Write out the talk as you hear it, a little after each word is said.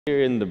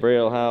Here in the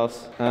Braille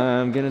house,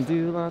 I'm gonna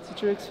do lots of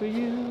tricks for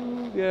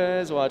you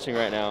guys watching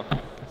right now.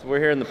 So we're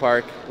here in the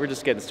park. We're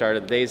just getting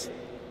started. The day's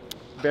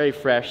very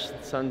fresh.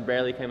 The sun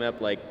barely came up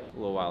like a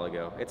little while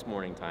ago. It's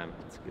morning time.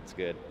 It's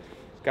good.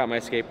 Got my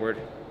skateboard.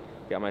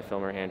 Got my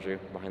filmer Andrew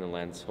behind the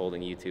lens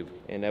holding YouTube.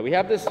 And we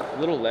have this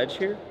little ledge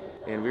here.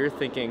 And we were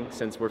thinking,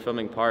 since we're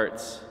filming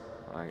parts,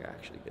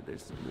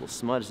 there's a little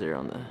smudge there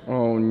on the.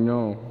 Oh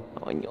no.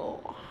 Oh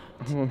no.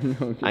 Oh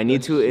no. I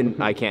need to,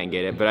 I can't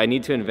get it, but I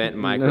need to invent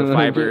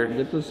microfiber. No,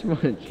 get the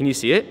smudge. Can you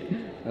see it?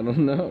 I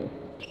don't know.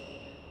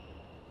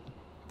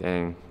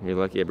 Dang, you're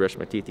lucky I brushed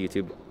my teeth,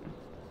 YouTube.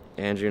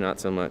 Andrew,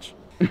 not so much.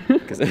 You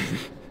could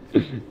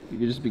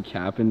just be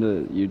capping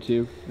to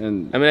YouTube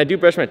and... I mean, I do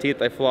brush my teeth.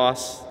 I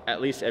floss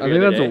at least every other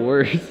day. I think that's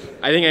worse.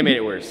 I think I made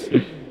it worse.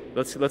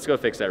 Let's go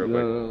fix that real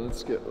quick. No,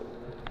 let's go.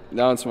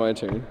 Now it's my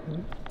turn.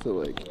 So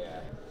like...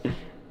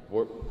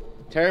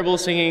 Terrible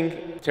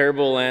singing,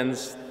 terrible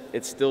lens.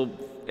 It's still,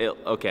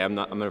 okay, I'm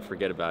gonna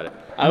forget about it.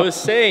 I was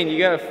saying you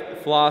gotta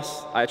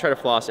floss, I try to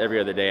floss every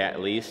other day at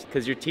least,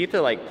 because your teeth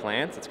are like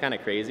plants. It's kind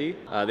of crazy.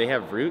 They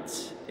have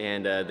roots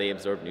and they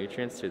absorb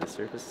nutrients through the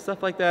surface,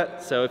 stuff like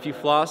that. So if you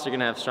floss, you're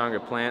gonna have stronger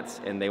plants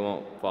and they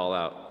won't fall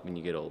out when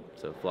you get old,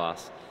 so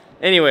floss.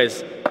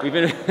 Anyways, we've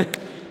been,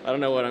 I don't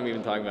know what I'm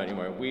even talking about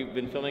anymore. We've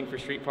been filming for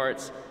Street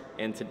Parts,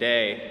 and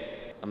today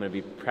I'm gonna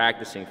be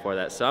practicing for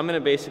that. So I'm gonna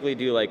basically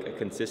do like a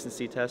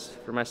consistency test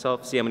for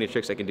myself, see how many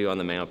tricks I can do on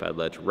the manual pad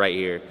ledge right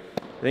here.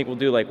 I think we'll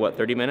do like, what,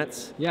 30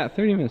 minutes? Yeah,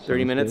 30 minutes.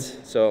 30 minutes.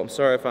 Good. So I'm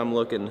sorry if I'm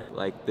looking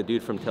like the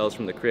dude from Tales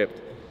from the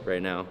Crypt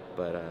right now,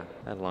 but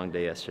I had a long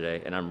day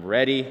yesterday and I'm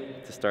ready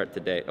to start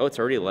today. Oh, it's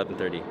already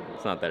 11:30.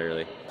 It's not that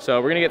early.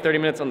 So we're gonna get 30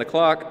 minutes on the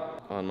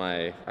clock on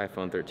my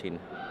iPhone 13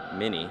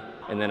 mini,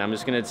 and then I'm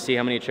just gonna see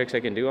how many tricks I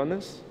can do on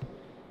this.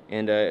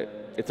 And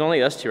it's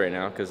only us two right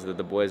now because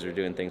the boys are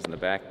doing things in the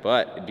back,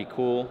 but it'd be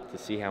cool to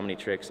see how many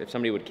tricks, if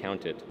somebody would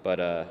count it.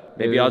 But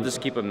maybe I'll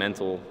just keep a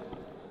mental.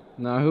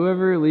 Now,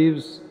 whoever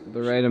leaves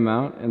the right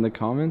amount in the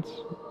comments,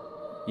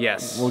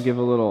 yes, we'll give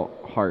a little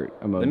heart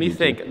emoji. Let me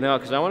think. No,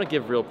 because I want to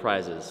give real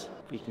prizes.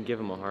 We can give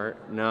them a heart.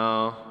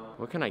 No,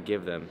 what can I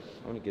give them?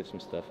 I want to give some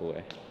stuff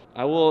away.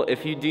 I will,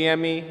 if you DM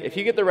me, if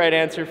you get the right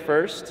answer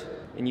first,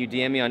 and you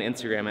DM me on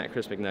Instagram at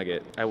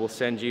MCNUGGET, I will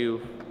send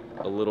you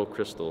a little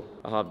crystal.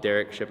 I'll have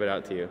Derek ship it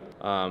out to you.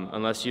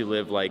 Unless you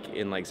live like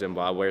in like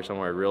Zimbabwe or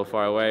somewhere real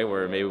far away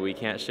where maybe we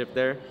can't ship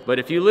there. But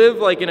if you live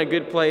like in a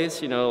good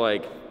place,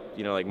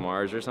 like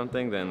Mars or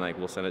something, then like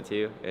we'll send it to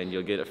you and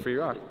you'll get a free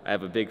rock. I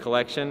have a big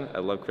collection. I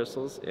love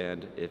crystals,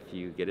 and if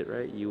you get it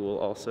right, you will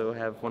also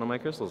have one of my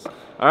crystals.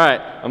 All right,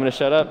 I'm gonna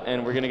shut up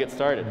and we're gonna get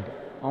started.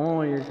 I want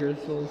one of your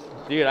crystals.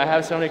 Dude, I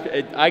have so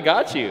many. I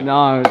got you.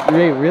 No,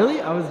 wait,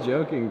 really? I was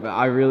joking, but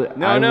I really.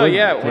 No,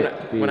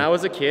 yeah. When I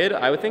was a kid,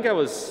 I would think I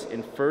was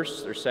in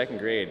 1st or 2nd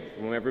grade.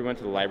 Whenever we went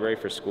to the library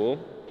for school,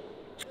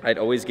 I'd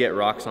always get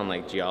rocks on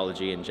like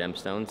geology and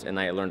gemstones, and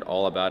I learned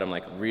all about them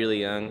like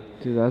really young.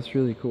 Dude, that's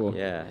really cool.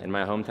 Yeah, in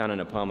my hometown in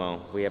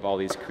Apomo, we have all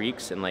these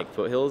creeks and like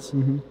foothills,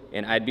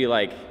 and I'd be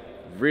like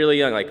really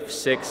young, like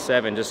 6,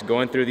 7, just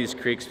going through these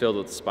creeks filled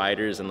with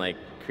spiders and like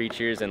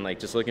creatures and like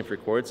just looking for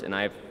quartz, and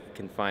I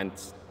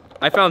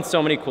found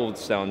so many cool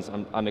stones.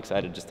 I'm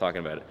excited just talking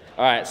about it.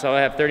 All right, so I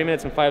have 30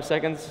 minutes and 5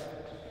 seconds.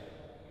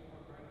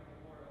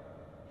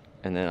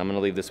 And then I'm gonna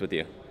leave this with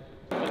you.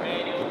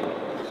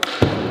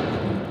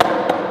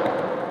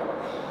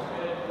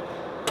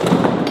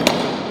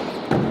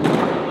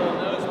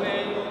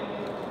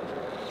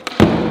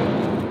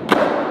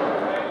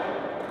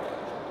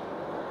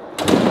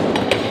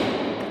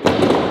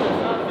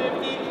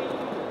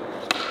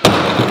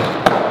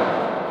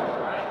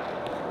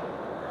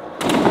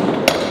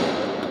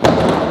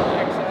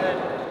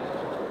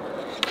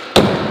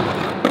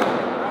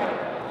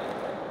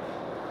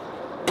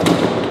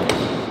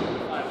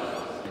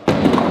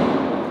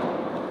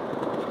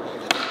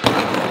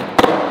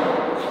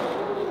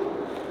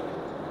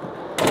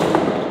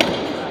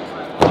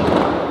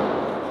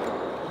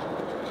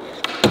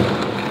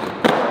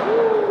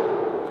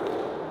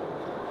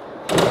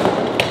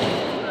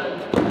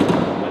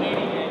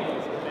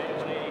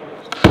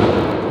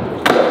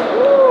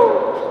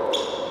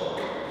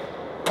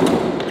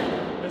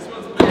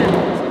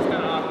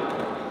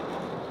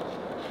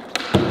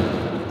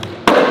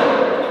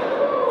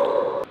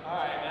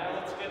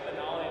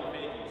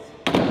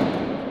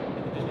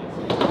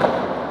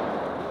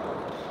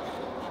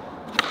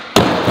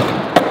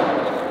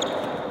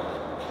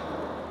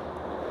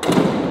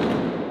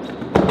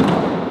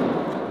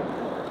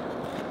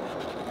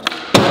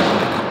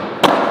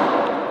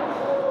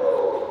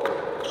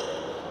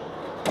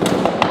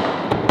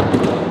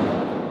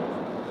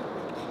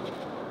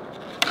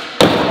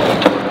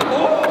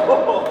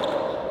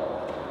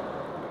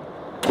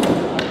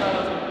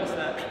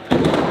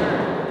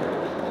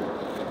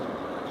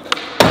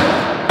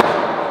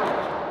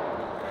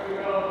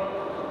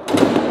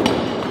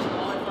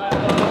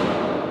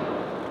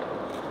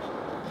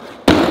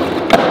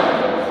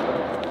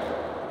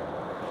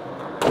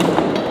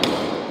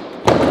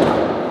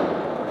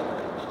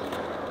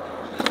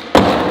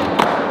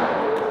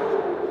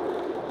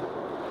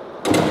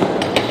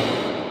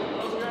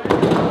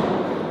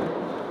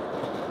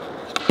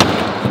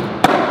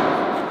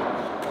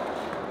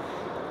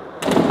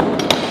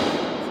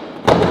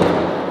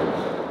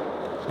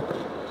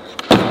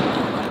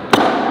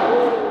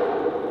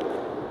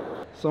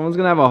 Someone's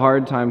gonna have a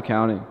hard time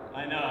counting.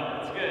 I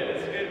know, it's good.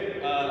 It's a good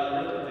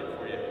arithmetic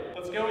for you.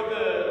 Let's go with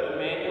the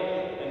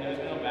manual and nose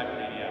manual back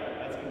ready out.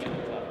 That's gonna be a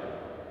little tougher.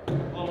 A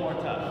little more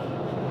tough.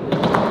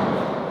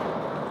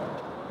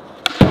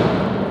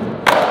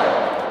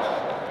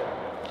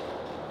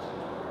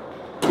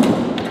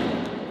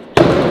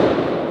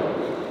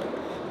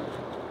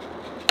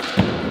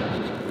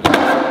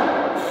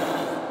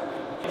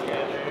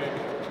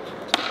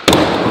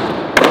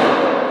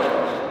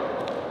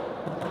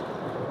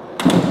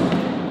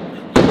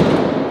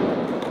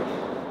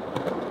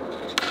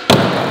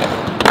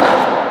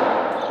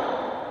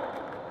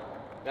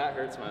 That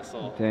hurts my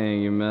soul.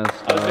 Dang, you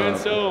messed up. I was doing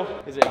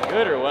so. Is it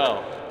good or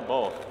well?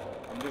 Both.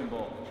 I'm doing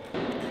both.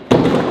 There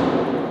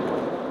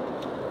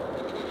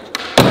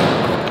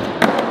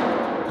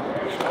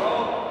we go.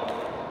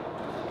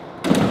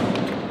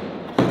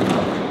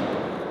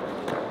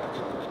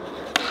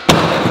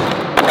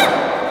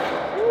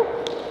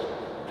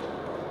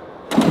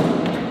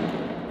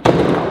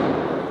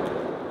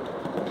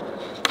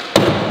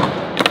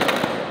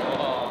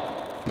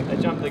 Oh, I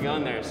jumped the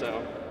gun there,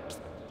 so.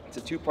 It's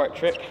a two-part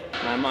trick.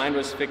 My mind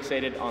was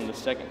fixated on the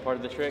second part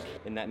of the trick,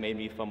 and that made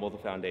me fumble the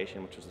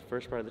foundation, which was the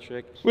first part of the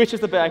trick, which is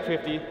the back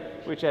 50,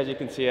 which as you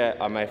can see,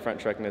 on my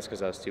front truck missed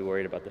because I was too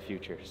worried about the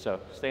future.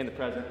 So stay in the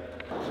present.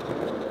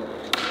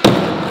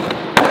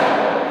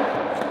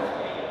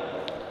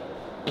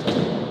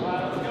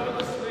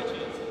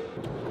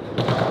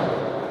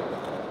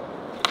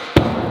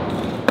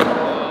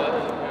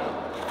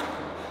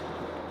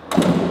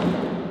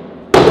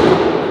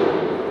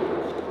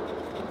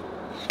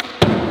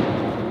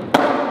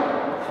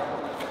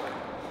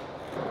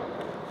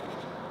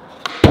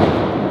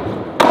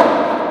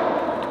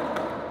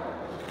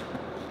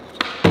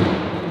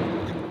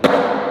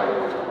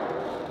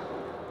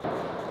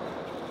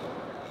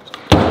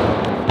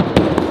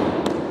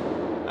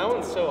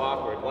 So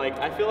awkward. Like,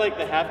 I feel like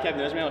the half cab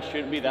nose manual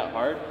shouldn't be that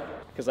hard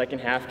because I can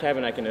half cab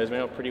and I can nose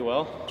manual pretty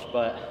well,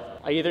 but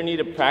I either need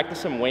to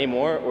practice them way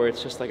more or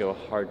it's just like a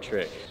hard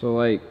trick. So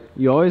like,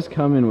 you always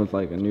come in with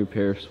like a new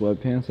pair of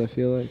sweatpants, I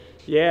feel like.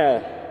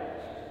 Yeah.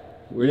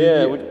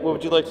 Where what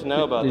would you like to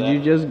know about that?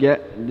 Did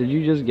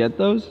you just get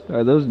those?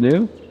 Are those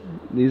new?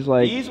 These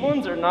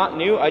ones are not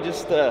new. I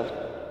just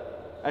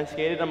I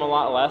skated them a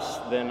lot less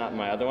than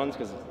my other ones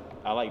because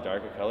I like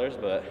darker colors,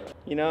 but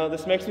you know,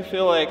 this makes me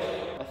feel like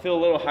I feel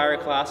a little higher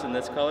class in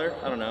this color.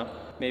 I don't know.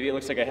 Maybe it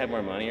looks like I had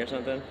more money or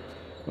something.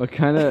 What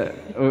kind of,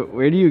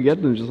 where do you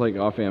get them? Just like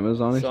off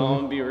Amazon or something? So I'm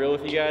gonna be real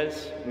with you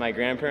guys. My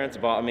grandparents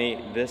bought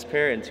me this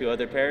pair and two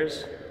other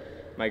pairs,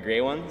 my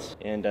gray ones,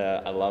 and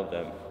I love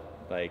them.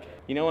 Like,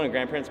 you know when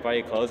grandparents buy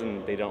you clothes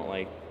and they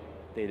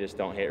just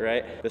don't hit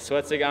right? The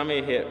sweats they got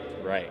me hit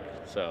right.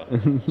 So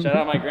shout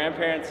out my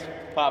grandparents,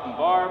 Pop and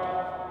Barb.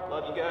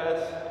 Love you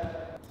guys.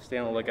 Stay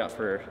on the lookout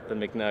for the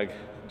MCNUGGET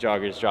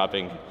joggers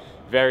dropping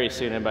very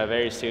soon, and by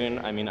very soon,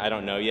 I mean I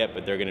don't know yet,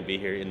 but they're gonna be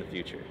here in the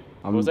future.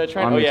 What was I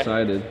trying? I'm oh yeah,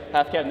 excited.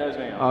 Half cab nose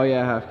manual. Oh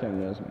yeah, half cab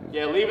nose manual.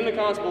 Yeah, leave in the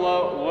comments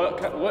below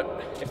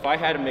what if I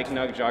had a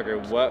MCNUGGET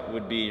jogger, what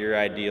would be your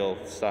ideal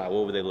style?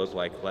 What would they look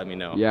like? Let me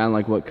know. Yeah, and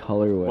like what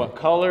colorway? What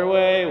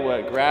colorway?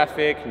 What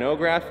graphic? No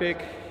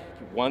graphic?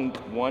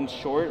 One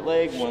short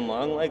leg, one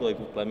long leg? Like,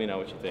 let me know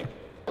what you think.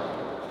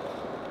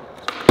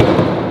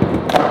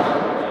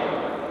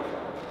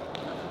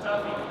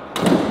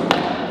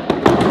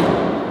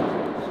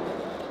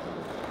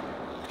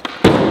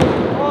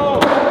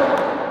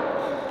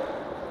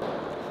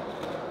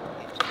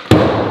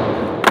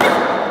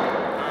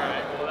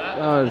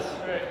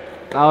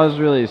 That was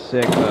really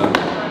sick though.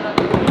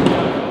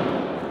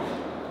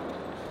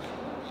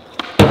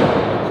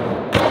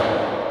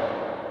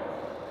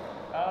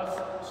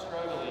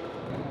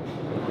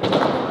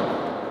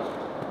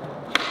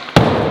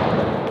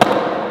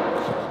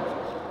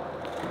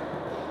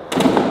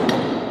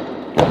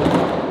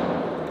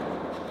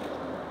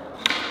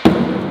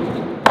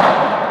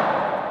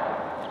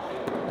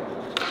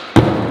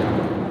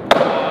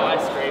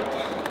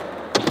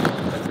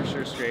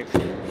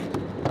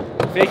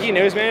 Fakey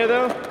nose manual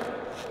though,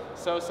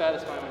 so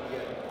satisfying when you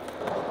get it.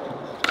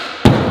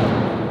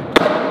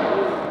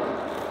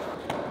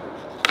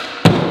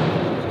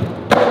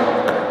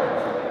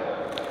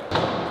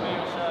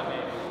 Manual shot,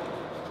 baby.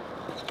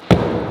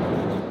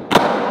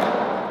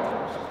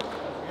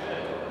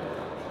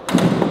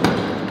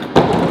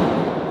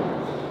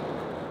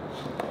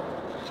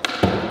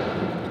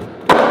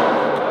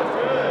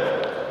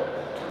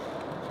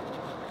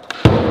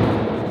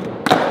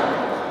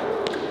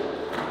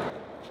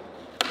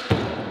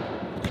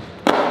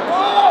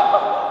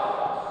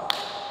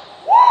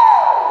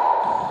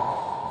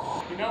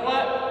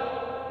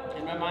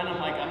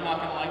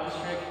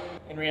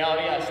 In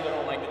reality, I still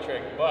don't like the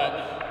trick,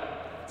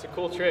 but it's a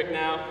cool trick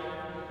now.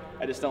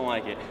 I just don't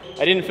like it.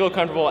 I didn't feel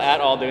comfortable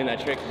at all doing that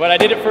trick, but I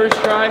did it first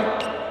try.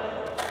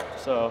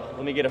 So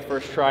let me get a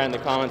first try in the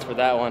comments for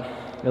that one.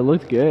 It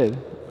looked good.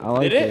 I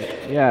liked Did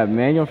it. Yeah,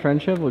 manual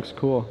front shove looks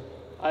cool.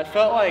 I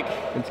felt like...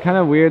 It's kind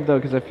of weird though,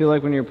 because I feel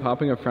like when you're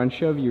popping a front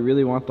shove, you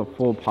really want the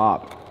full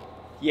pop.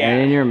 Yeah.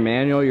 And in your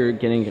manual, you're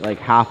getting like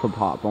half a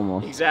pop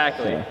almost.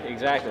 Exactly, Yeah.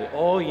 exactly.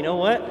 Oh, you know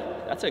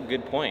what? That's a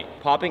good point.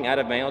 Popping out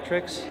of manual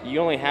tricks, you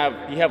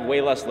have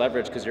way less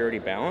leverage because you're already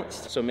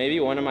balanced. So maybe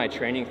one of my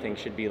training things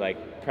should be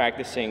like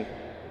practicing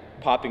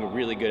popping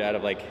really good out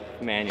of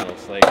like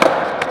manuals, like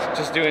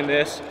just doing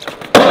this,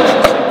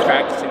 and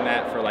practicing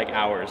that for like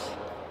hours.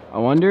 I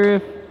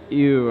wonder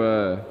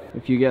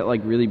if you get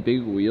like really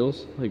big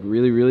wheels, like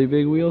really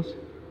big wheels,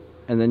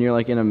 and then you're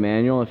like in a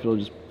manual, if it'll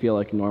just feel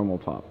like normal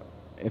pop,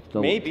 if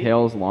the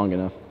tail's long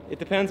enough. It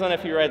depends on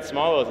if you ride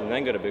small wheels and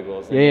then go to big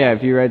wheels. Yeah,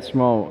 if you ride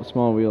small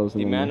wheels.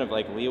 The amount of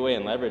like leeway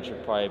and leverage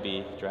would probably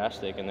be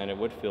drastic, and then it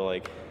would feel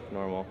like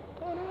normal.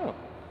 I don't know.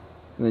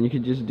 And then you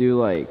could just do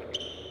like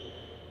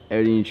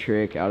any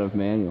trick out of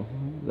manual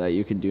that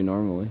you could do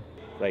normally.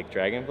 Like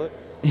dragon flip?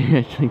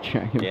 Yeah, like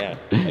dragon flip. Yeah,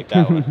 like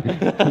that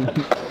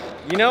one.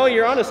 You know,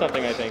 you're onto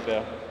something, I think,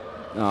 though.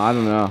 No, I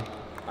don't know.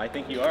 I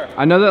think you are.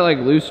 I know that like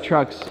loose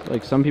trucks,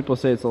 like some people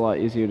say it's a lot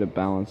easier to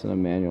balance in a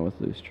manual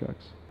with loose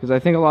trucks. Because I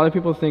think a lot of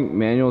people think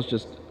manual's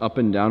just up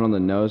and down on the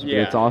nose, but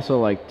it's also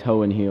like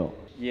toe and heel.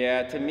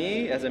 Yeah, to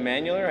me, as a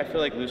manualer, I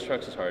feel like loose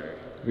trucks is harder.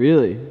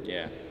 Really?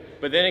 Yeah.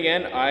 But then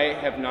again, I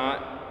have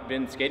not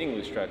been skating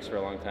loose trucks for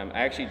a long time. I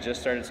actually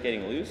just started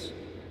skating loose,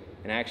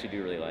 and I actually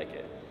do really like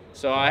it.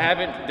 So I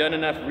haven't done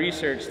enough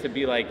research to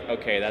be like,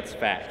 okay, that's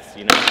facts,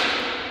 you know?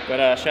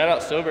 But shout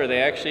out Silver,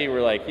 they actually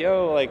were like,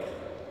 yo, like,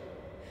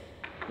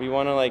 we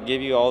want to like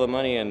give you all the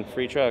money and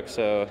free trucks,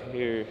 so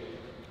here.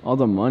 All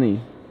the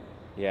money?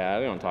 Yeah,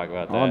 we don't talk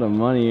about that. All the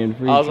money and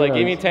free I was trucks. like,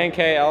 give me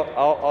 10K,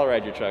 I'll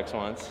ride your trucks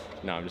once.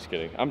 No, I'm just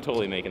kidding. I'm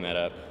totally making that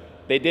up.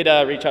 They did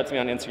reach out to me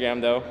on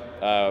Instagram though.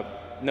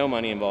 No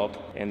money involved.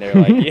 And they're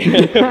like,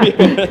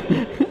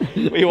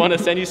 yeah, we want to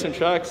send you some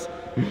trucks.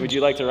 Would you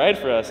like to ride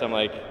for us? I'm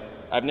like,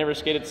 I've never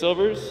skated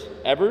silvers,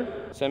 ever.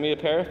 Send me a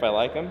pair. If I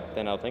like them,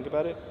 then I'll think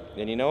about it.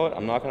 And you know what?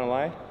 I'm not going to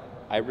lie.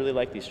 I really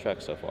like these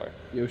trucks so far.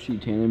 Yoshi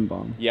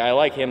Tannenbaum. Yeah, I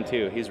like him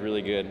too. He's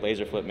really good.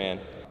 Laser flip man.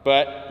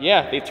 But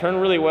yeah, they turn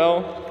really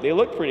well. They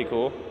look pretty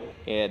cool.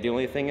 Yeah, the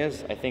only thing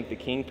is, I think the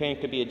kingpin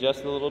could be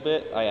adjusted a little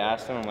bit. I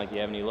asked him, I'm like, you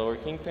have any lower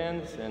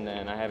kingpins? And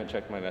then I haven't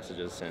checked my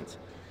messages since.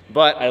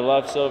 But I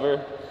love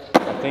Silver.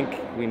 I think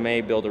we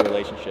may build a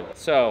relationship.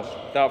 So,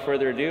 without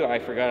further ado, I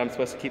forgot I'm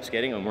supposed to keep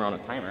skating when we're on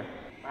a timer.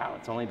 Wow,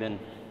 it's only been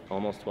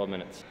almost 12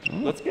 minutes.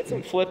 Let's get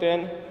some flip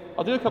in.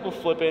 I'll do a couple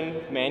flip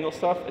in manual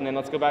stuff, and then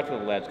let's go back to the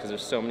ledge, because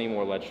there's so many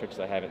more ledge tricks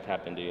I haven't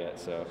tapped into yet.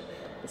 So,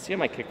 let's see how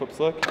my kickflips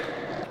look.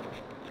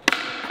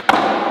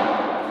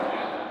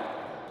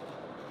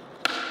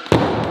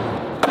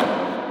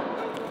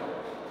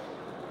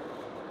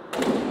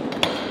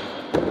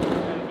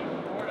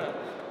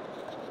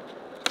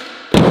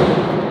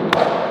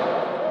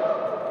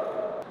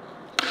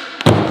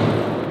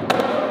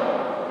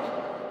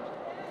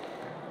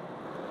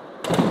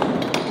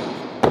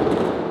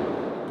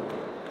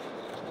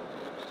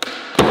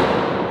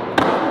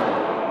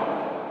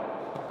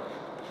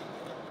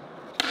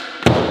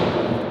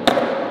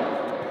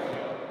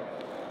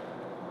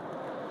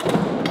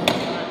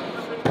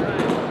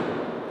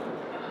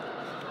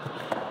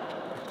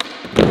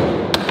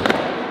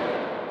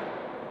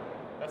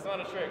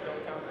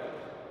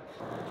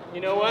 You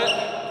know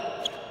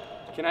what?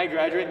 Can I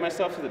graduate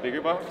myself to the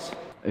bigger box?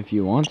 If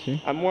you want to.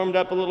 I'm warmed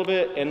up a little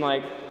bit, and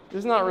like, this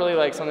is not really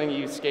like something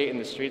you skate in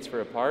the streets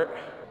for a part,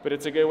 but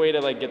it's a good way to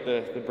like get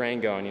the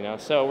brain going, you know?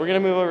 So we're gonna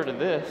move over to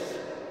this.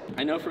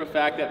 I know for a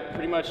fact that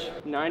pretty much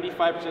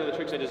 95% of the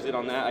tricks I just did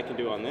on that, I can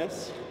do on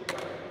this.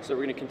 So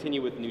we're gonna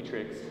continue with new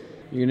tricks.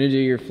 You're gonna do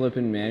your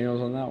flipping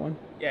manuals on that one?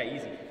 Yeah,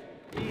 easy.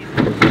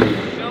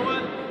 You know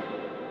what?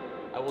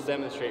 I will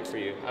demonstrate for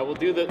you. I will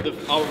do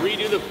I'll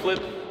redo the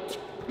flip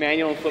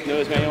manual and flip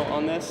nose manual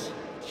on this.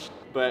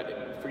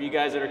 But for you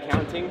guys that are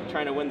counting,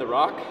 trying to win the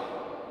rock,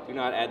 do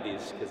not add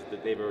these because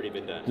they've already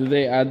been done. Do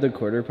they add the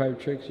quarter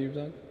pipe tricks you've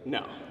done?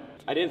 No,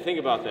 I didn't think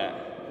about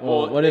that.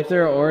 Well, what if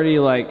they're already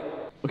like,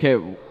 okay,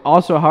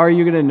 also how are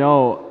you gonna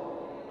know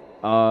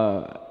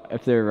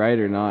if they're right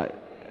or not?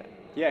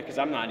 Yeah, because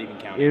I'm not even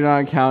counting. You're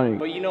not counting.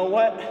 But you know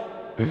what?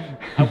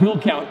 I will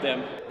count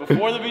them.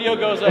 Before the video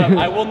goes up,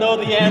 I will know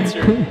the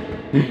answer.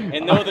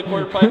 And no, the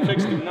quarter pipe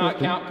tricks do not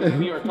count because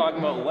we are talking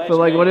about ledge. But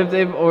like, what if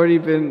they've already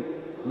been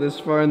this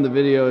far in the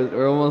video?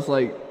 We're almost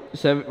like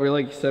we're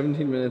like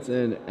 17 minutes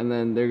in, and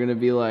then they're gonna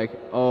be like,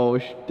 "Oh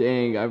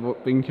dang,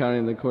 I've been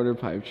counting the quarter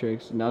pipe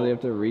tricks. Now they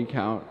have to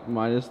recount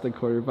minus the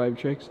quarter pipe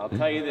tricks." I'll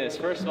tell you this.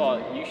 First of all,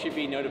 you should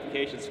be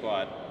notification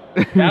squad.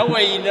 That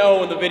way you know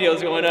when the video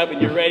is going up and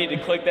you're ready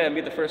to click that and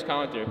be the first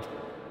commenter.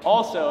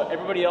 Also,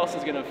 everybody else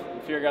is gonna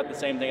figure out the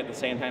same thing at the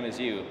same time as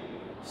you,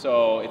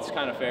 so it's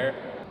kind of fair.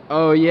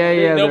 Oh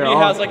yeah. Nobody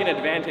has like an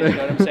advantage, you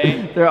know what I'm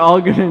saying? They're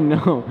all gonna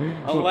know.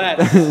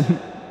 Unless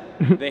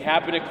they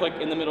happen to click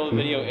in the middle of the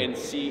video and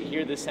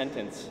hear this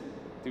sentence.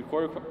 Do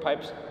quarter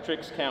pipe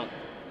tricks count?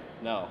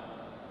 No.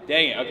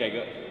 Dang it, okay,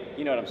 good.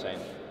 You know what I'm saying.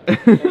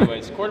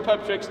 Anyways, quarter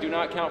pipe tricks do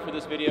not count for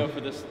this video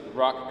for this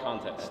rock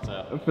contest.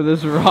 For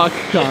this rock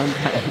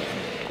contest.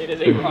 It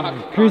is a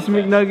rock Chris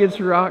contest. McNugget's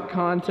rock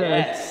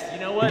contest. Yes, you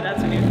know what?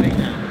 That's a new thing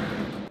now.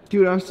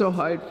 Dude, I'm so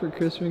hyped for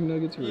Chris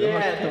McNugget's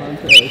rock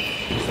contest.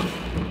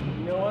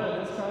 You know what?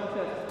 This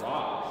contest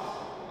rocks.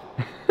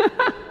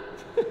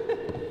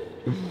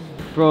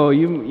 Bro,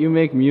 you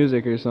make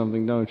music or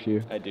something, don't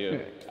you? I do.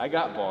 I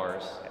got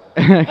bars.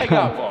 I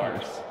got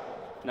bars.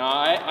 No,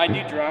 I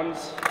do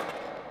drums.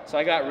 So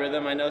I got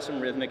rhythm. I know some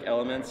rhythmic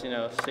elements, you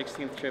know,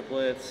 16th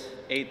triplets,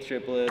 8th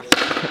triplets,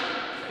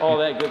 all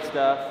that good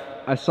stuff.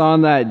 I saw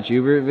in that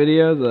Jubert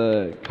video,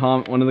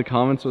 one of the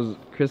comments was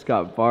Chris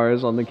got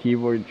bars on the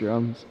keyboard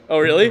drums. Oh,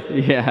 really?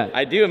 Yeah.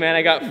 I do, man.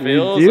 I got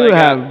fills. You do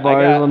have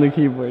bars on the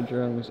keyboard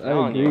drums. I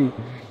agree.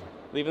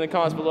 Leave in the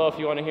comments below if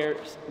you want to hear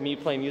me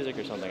play music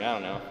or something. I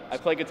don't know. I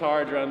play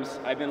guitar, drums.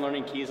 I've been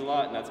learning keys a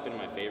lot, and that's been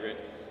my favorite.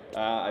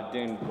 I've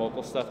done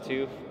vocal stuff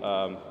too.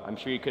 I'm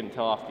sure you couldn't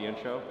tell off the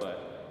intro, but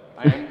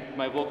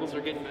my vocals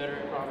are getting better,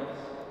 I promise.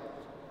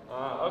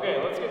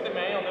 Okay, let's get the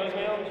manual, nose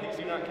manual. Please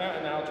do not count,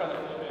 and then I'll try to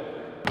flip it.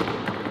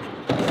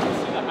 Let's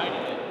see the height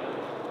of it.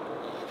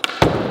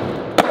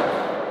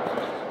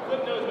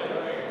 Flip nose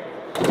manual right here.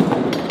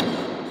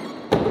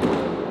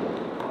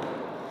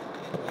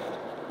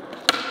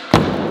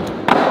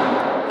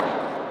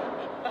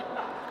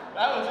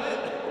 That was it.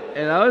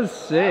 And that was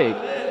sick.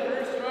 That was it.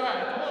 First try.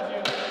 I told you.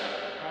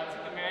 Alright, let's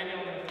get the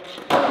manual and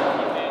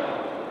flip it.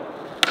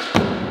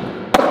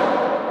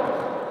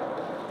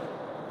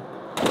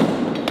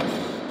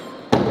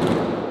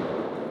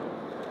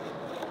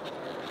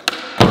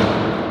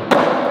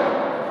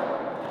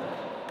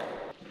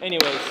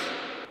 Anyways,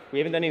 we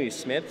haven't done any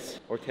Smiths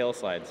or tail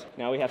slides.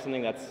 Now we have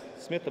something that's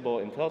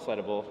smithable and tail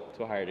slidable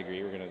to a higher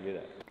degree. We're gonna do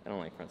that. I don't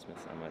like front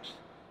Smiths that much.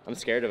 I'm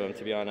scared of them,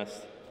 to be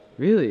honest.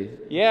 Really?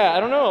 Yeah, I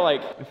don't know,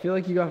 like. I feel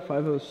like you got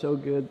 5.0 so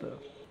good though.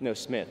 No,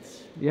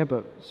 Smiths. Yeah,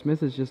 but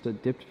Smith is just a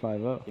dipped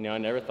 5.0. You know, I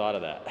never thought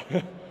of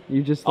that.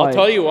 You just I'll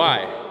tell you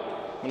why.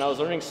 When I was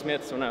learning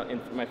Smiths in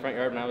my front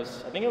yard when I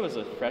think it was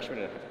a freshman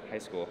in high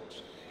school.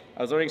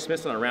 I was learning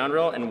Smiths on a round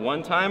rail, and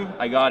one time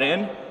I got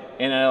in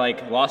and I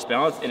like lost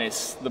balance and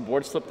the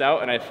board slipped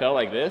out and I fell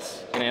like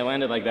this and I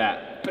landed like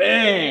that.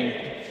 Bang!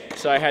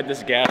 So I had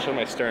this gash on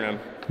my sternum.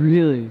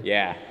 Really?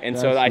 Yeah, and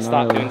That's so I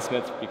stopped gnarly. doing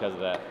Smiths because of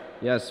that.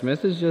 Yeah,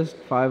 Smith is just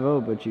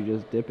 5.0, but you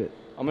just dip it.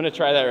 I'm gonna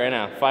try that right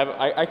now.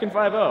 I can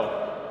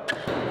 5.0.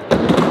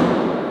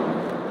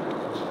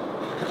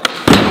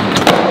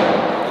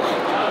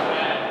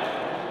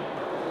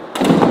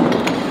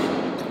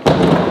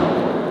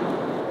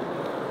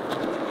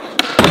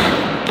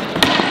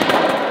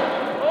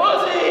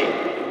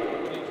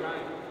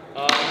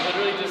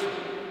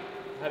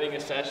 Having a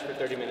sesh for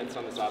 30 minutes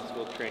on this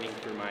obstacle, training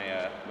for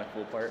my my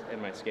full part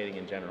and my skating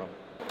in general.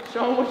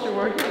 Show them what you're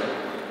working with.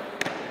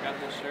 I got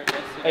this shirt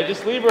yesterday. Hey,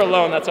 just leave her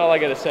alone. That's all I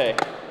gotta say.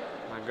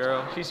 My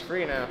girl. She's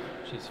free now.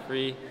 She's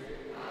free.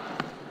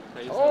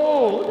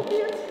 Oh, look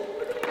at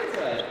the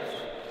inside.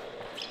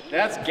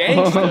 That's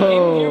gangsta. In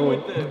here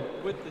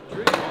with the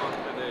drip on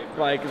for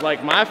the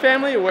Like my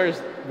family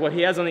wears what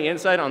he has on the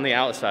inside on the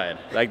outside.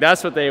 Like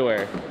that's what they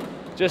wear.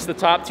 Just the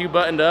top two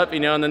buttoned up, you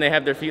know, and then they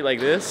have their feet like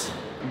this.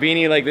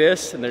 Beanie like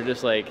this, and they're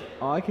just like,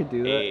 Oh, I could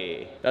do that.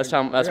 hey. That's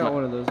my.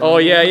 one of those. Oh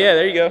yeah,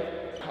 there you go.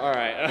 All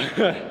right.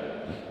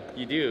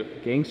 You do.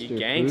 Gangster. You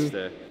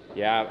gangsta.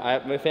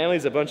 Yeah, my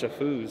family's a bunch of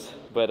foos,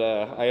 but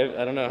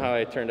I don't know how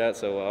I turned out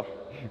so well.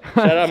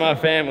 Shout out my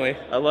family.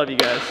 I love you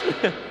guys.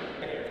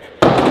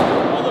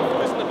 All the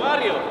foos in the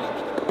barrio.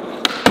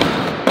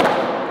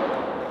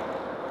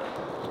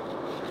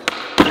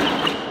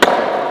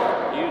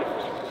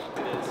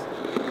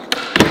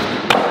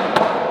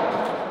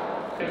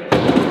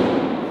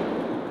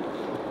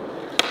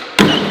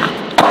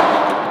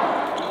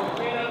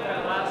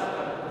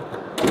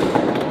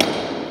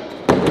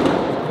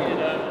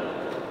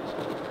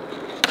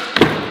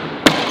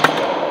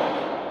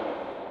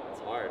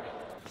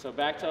 So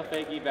back to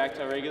fakie, back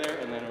to regular,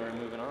 and then we're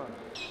moving on.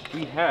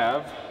 We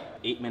have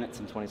 8 minutes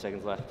and 20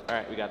 seconds left. All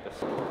right, we got this.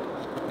 We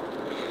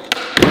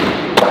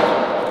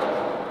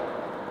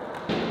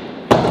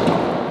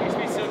used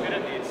to be so good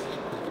at these.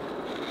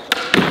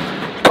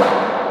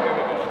 Here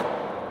we go.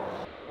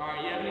 All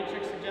right, you have any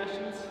trick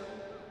suggestions?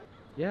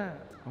 Yeah,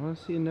 I want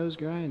to see a nose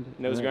grind.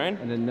 Nose grind?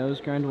 And a nose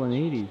grind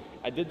 180.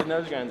 I did the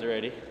nose grinds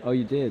already. Oh,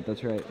 you did?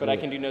 That's right. But I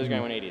can do nose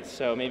grind 180s.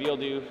 So maybe you'll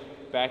do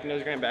back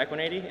nose grind back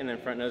 180, and then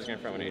front nose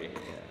grind front 180.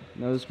 Yeah.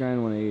 Nose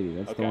grind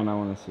 180. That's the one I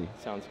want to see.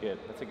 Sounds good.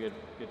 That's a good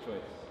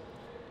choice.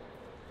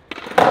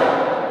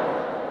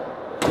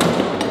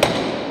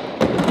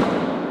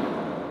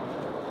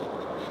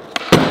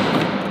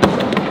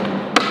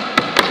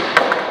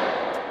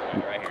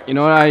 Right here. You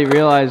know what I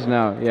realize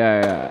now?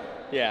 Yeah.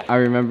 Yeah. I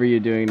remember you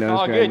doing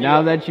nose grind. good,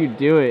 Now that you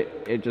do it,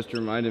 it just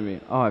reminded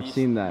me. Oh, I've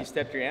seen You that.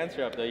 stepped your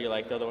answer up though. You're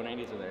like, the other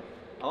 180s are there.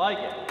 I like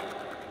it.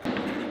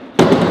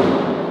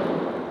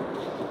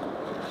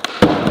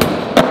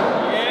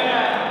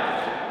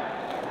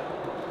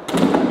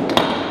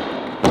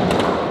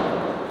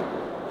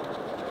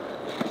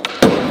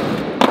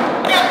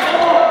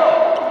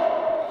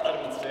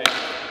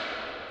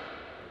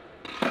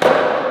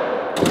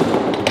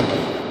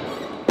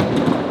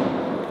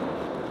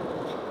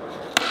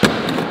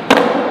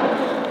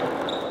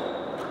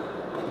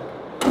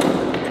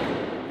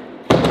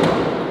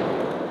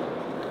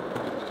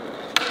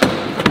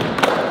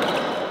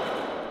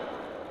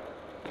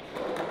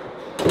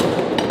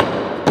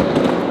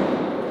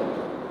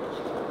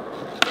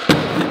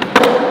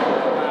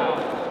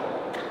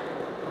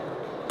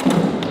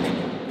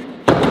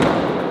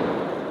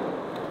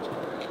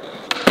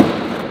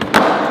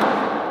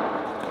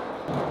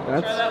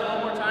 Let's try that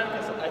one more time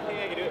because I think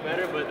I can do it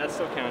better, but that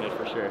still counted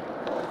for sure.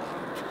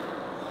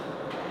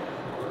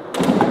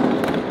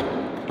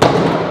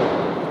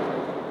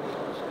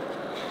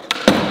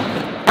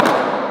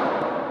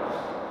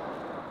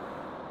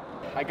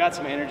 I got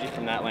some energy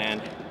from that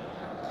land.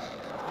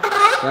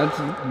 That's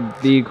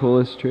the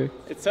coolest trick.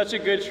 It's such a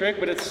good trick,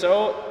 but it's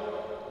so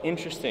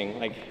interesting.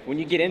 Like when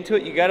you get into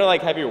it, you gotta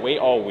like have your weight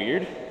all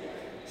weird.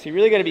 So you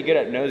really gotta be good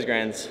at nose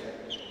grinds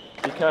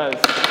because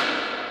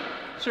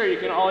sure, you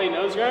can ollie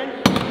nose grind,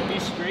 be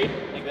straight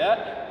like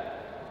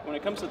that. When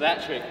it comes to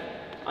that trick,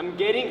 I'm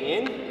getting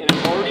in and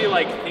I'm already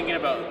like thinking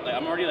about, like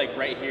I'm already like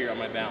right here on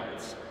my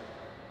balance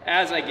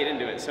as I get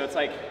into it. So it's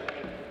like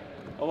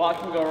a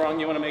lot can go wrong.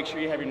 You want to make sure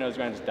you have your nose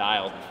grinds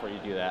dialed before you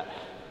do that.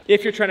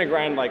 If you're trying to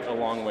grind like a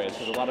long way,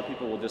 because a lot of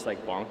people will just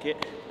like bonk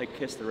it, like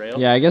kiss the rail.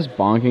 Yeah, I guess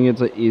bonking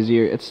it's like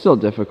easier. It's still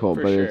difficult,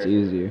 For but sure. it's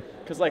easier.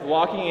 Because like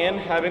walking in,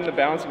 having the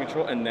balance and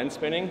control, and then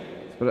spinning.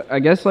 But I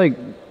guess like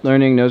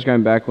learning nose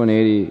grind back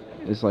 180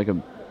 is like a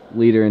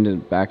leader into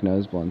back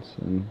nose blunts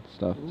and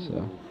stuff. Ooh,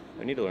 so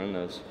I need to learn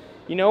those.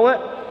 You know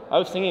what? I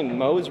was thinking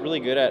Mo is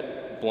really good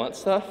at blunt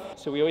stuff.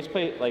 So we always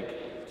play like,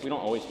 we don't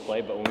always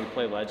play, but when we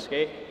play ledge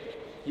skate,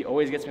 he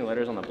always gets me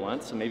letters on the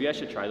blunt, so maybe I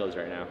should try those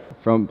right now.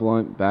 Front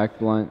blunt, back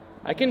blunt.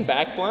 I can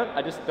back blunt,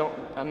 I just don't,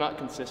 I'm not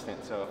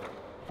consistent, so.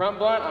 Front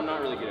blunt, I'm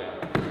not really good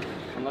at,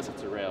 unless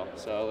it's a rail.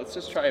 So let's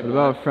just try a What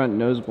blunt. about front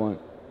nose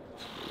blunt?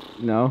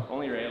 No?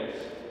 Only rails.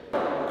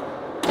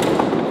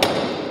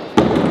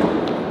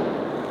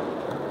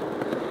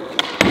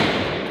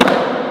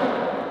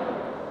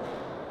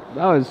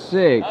 That was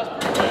sick. That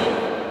was pretty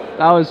good.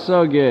 That was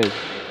so good.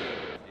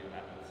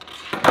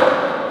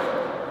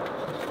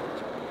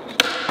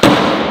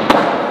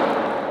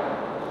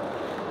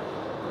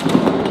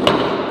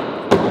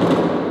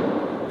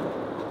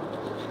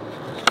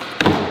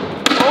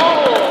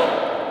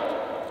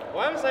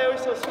 Why was I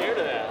always so scared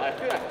of that? I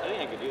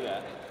think I could do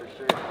that, for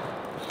sure.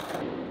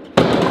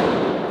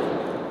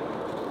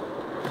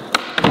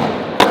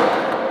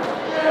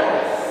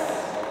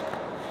 Yes!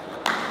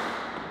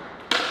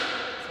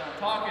 That's what I'm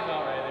talking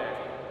about right there.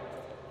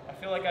 I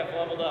feel like I've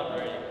leveled up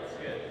already. It's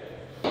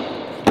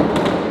good.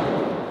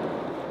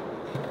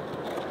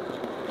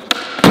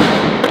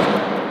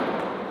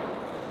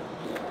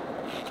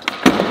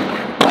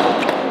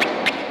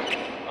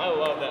 I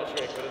love that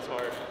trick, but it's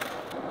hard.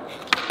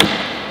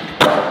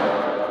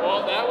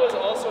 Well, that was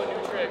also a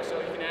new trick, so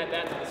you can add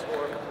that to the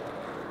score.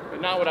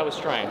 But not what I was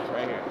trying,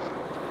 right here.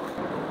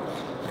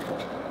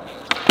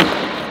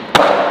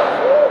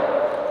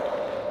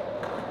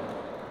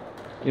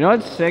 You know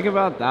what's sick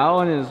about that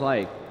one is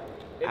like,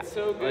 It's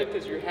so good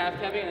because you're half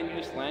tapping and then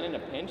you just land in a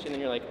pinch and then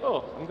you're like,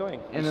 oh, I'm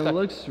going. and it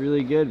looks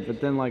really good, but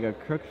then like a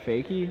crook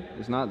fakie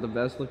is not the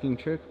best looking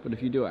trick, but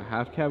if you do a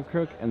half cab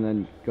crook and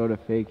then go to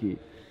fakie,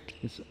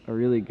 it's a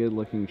really good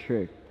looking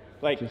trick.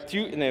 Like,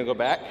 and then go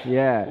back?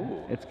 Yeah,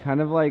 Ooh. it's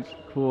kind of like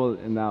cool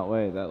in that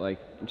way that like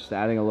just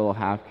adding a little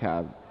half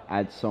cab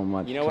adds so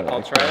much. You know what, to I'll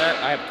it. try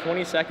that. I have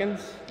 20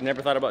 seconds.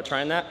 Never thought about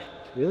trying that.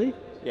 Really?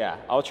 Yeah,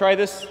 I'll try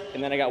this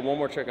and then I got one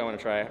more trick I want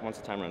to try once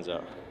the time runs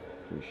out.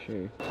 For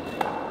sure.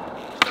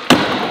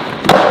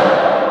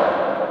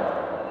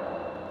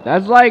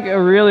 That's like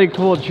a really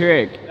cool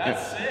trick.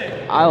 That's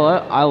sick. I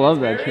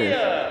love that Very,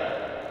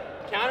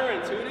 trick.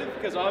 counterintuitive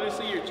because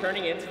obviously you're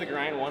turning into the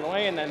grind one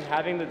way and then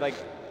having the like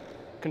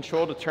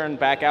control to turn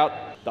back out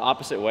the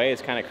opposite way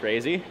is kind of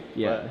crazy.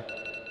 Yeah. But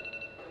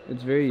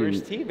It's very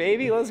first tee,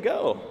 baby, let's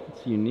go.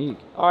 it's unique.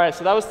 All right,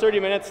 so that was 30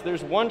 minutes.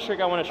 There's one trick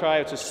I want to try,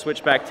 which is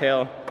switchback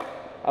tail.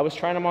 I was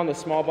trying them on the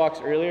small box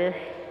earlier,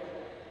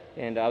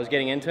 and I was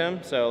getting into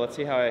them. So let's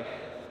see how I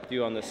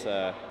do on this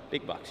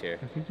big box here.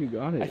 I think you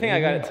got it. I think I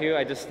got it too.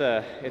 I just,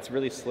 it's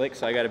really slick,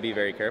 so I got to be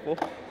very careful.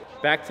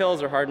 Back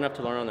tails are hard enough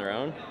to learn on their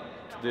own.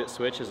 To do it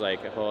switch is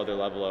like a whole other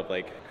level of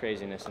like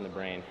craziness in the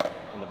brain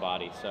and the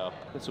body. So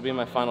this will be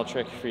my final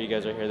trick for you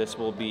guys right here. This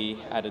will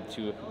be added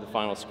to the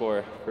final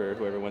score for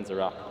whoever wins the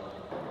rock.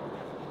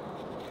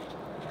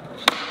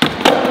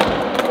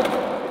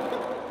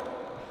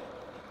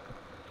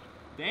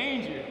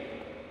 Danger.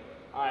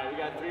 All right, we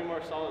got 3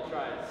 more solid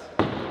tries.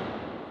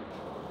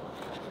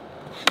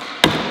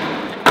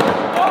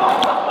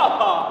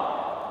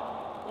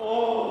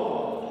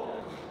 Oh!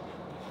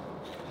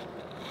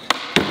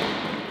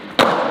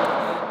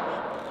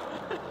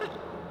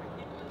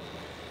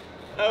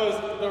 That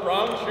was the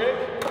wrong trick.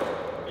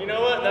 You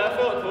know what? That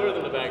felt cooler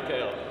than the back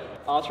tail.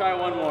 I'll try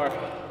one more.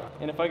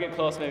 And if I get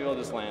close, maybe I'll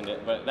just land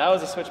it. But that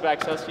was a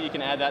switchback so you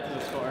can add that to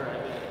the score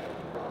right there.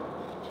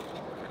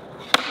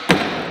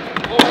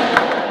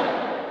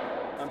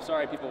 Oh. I'm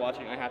sorry, people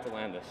watching. I have to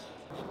land this.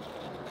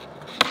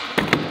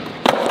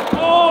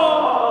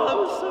 Oh, that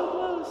was so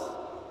close.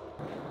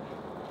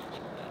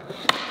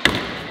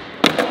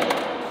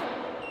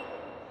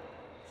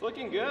 It's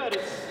looking good.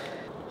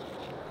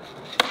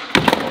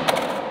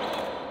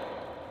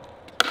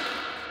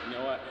 You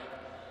know what?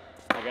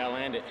 I gotta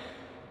land it.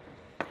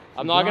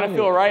 I'm not gonna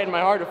feel right in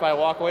my heart if I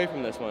walk away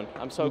from this one.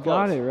 I'm so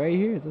close. Got it right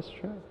here. Let's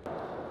try.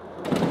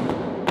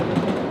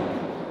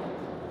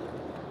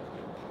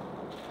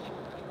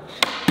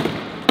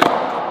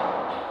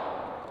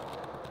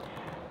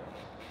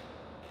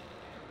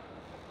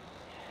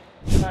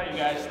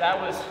 guys, that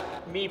was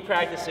me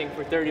practicing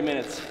for 30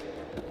 minutes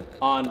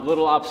on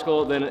little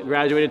obstacle, then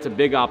graduated to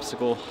big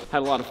obstacle.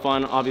 Had a lot of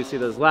fun. Obviously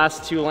those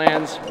last 2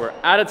 lands were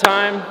out of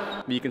time,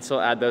 but you can still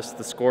add those to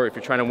the score if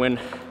you're trying to win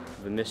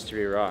the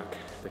mystery rock,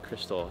 the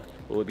crystal.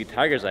 Will it be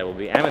tiger's eye? Will it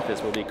be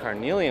amethyst? Will it be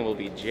carnelian? Will it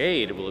be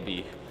jade? Will it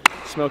be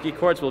smoky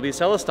quartz? Will it be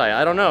celestite?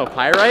 I don't know.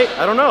 Pyrite?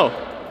 I don't know.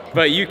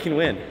 But you can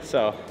win.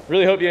 So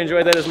really hope you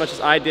enjoyed that as much as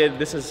I did.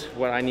 This is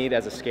what I need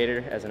as a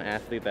skater, as an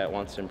athlete that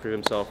wants to improve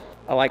himself.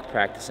 I like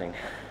practicing.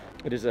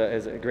 It is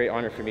a great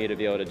honor for me to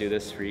be able to do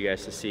this for you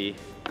guys to see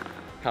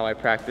how I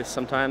practice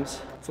sometimes.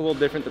 It's a little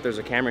different that there's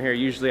a camera here.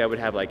 Usually I would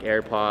have like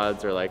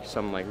AirPods or like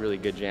some like really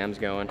good jams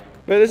going.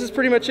 But this is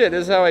pretty much it.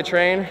 This is how I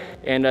train.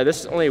 And this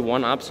is only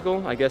 1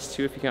 obstacle, I guess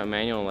 2 if you count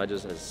manual and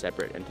ledges as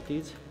separate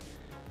entities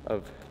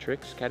of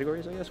tricks,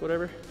 categories, I guess,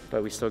 whatever.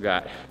 But we still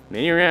got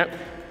mini ramp,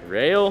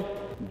 rail,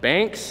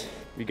 banks,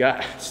 we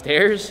got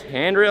stairs,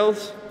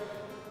 handrails,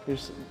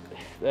 there's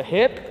the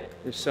hip.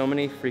 There's so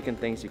many freaking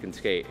things you can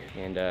skate,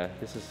 and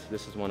this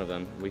is one of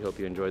them. We hope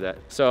you enjoy that.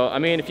 So, I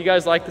mean, if you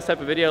guys like this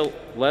type of video,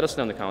 let us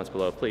know in the comments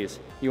below, please.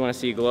 You want to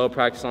see Glow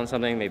practice on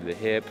something, maybe the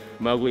hip,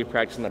 Mowgli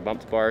practice on the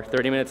bump to bar,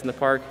 30 minutes in the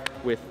park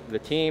with the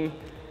team.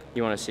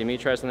 You want to see me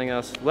try something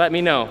else? Let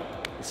me know.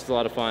 This is a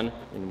lot of fun,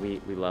 and we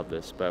love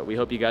this. But we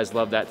hope you guys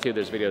love that too.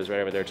 There's videos right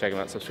over there. Check them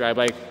out. Subscribe,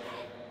 like,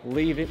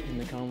 leave it in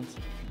the comments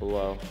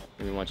below.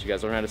 And we want you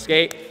guys to learn how to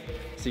skate,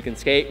 so you can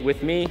skate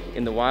with me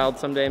in the wild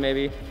someday,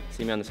 maybe.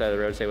 See me on the side of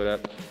the road, say what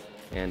up.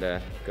 And go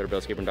to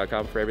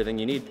brailleskateboard.com for everything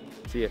you need.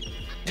 See ya.